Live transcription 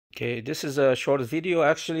Okay, this is a short video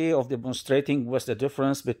actually of demonstrating what's the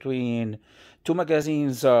difference between two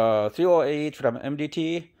magazines, 308 from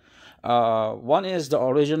MDT. One is the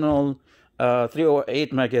original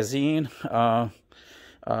 308 magazine.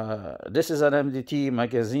 This is an MDT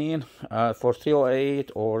magazine for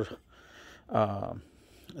 308 or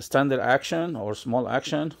standard action or small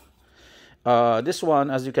action. This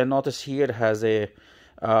one, as you can notice here, has a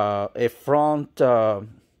front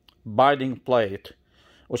binding plate,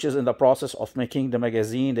 which is in the process of making the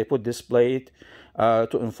magazine. They put this plate to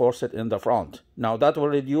enforce it in the front. Now that will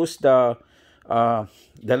reduce the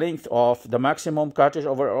length of the maximum cartridge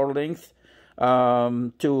overall length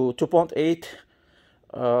to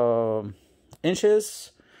 2.8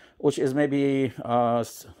 inches, which is maybe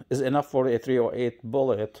is enough for a 308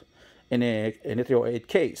 bullet in a 308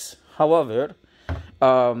 case. However,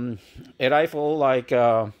 a rifle like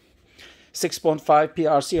 6.5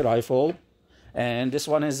 PRC rifle, and this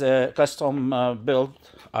one is a custom built.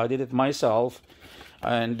 I did it myself,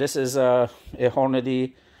 and this is a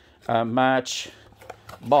Hornady match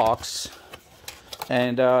box,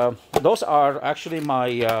 and those are actually my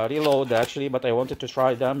reload actually, but I wanted to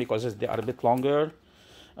try them because they are a bit longer,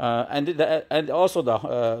 and also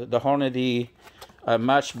the Hornady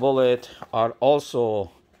match bullet are also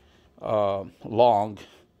long,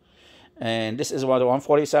 and this is one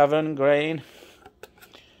 147 grain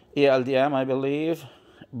ELDM, I believe,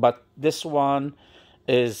 but this one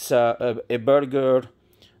is a Burger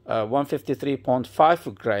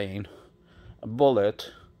 153.5 grain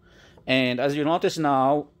bullet. And as you notice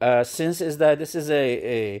now, since this is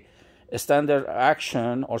a standard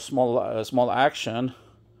action or small action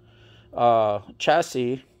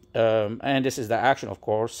chassis, and this is the action, of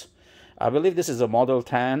course. I believe this is a Model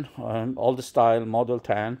 10, old style Model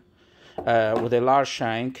 10, with a large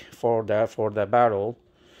shank for the barrel.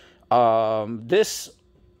 This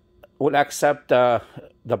will accept the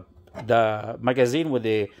magazine with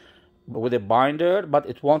a binder, but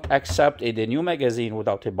it won't accept the new magazine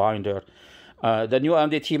without a binder. The new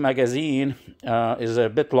MDT magazine is a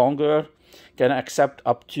bit longer, can accept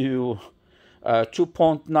up to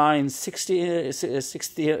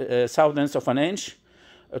 2.960 thousandths of an inch,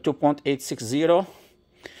 2.860,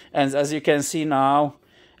 and as you can see now,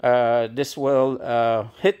 this will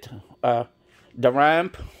hit the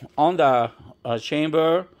ramp on the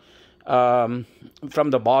chamber from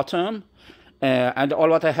the bottom, and all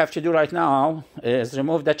what I have to do right now is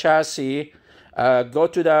remove the chassis, go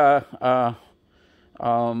to the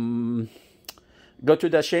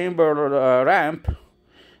chamber ramp,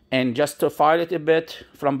 and just to file it a bit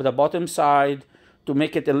from the bottom side to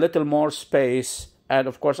make it a little more space. And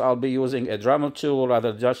of course I'll be using a Dremel tool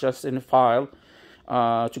rather than just in file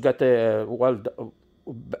to get the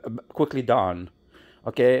quickly done.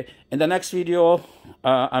 Okay, in the next video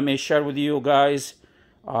I may share with you guys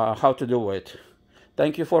how to do it.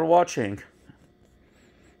 Thank you for watching.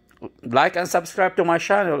 Like and subscribe to my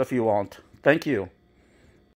channel if you want. Thank you.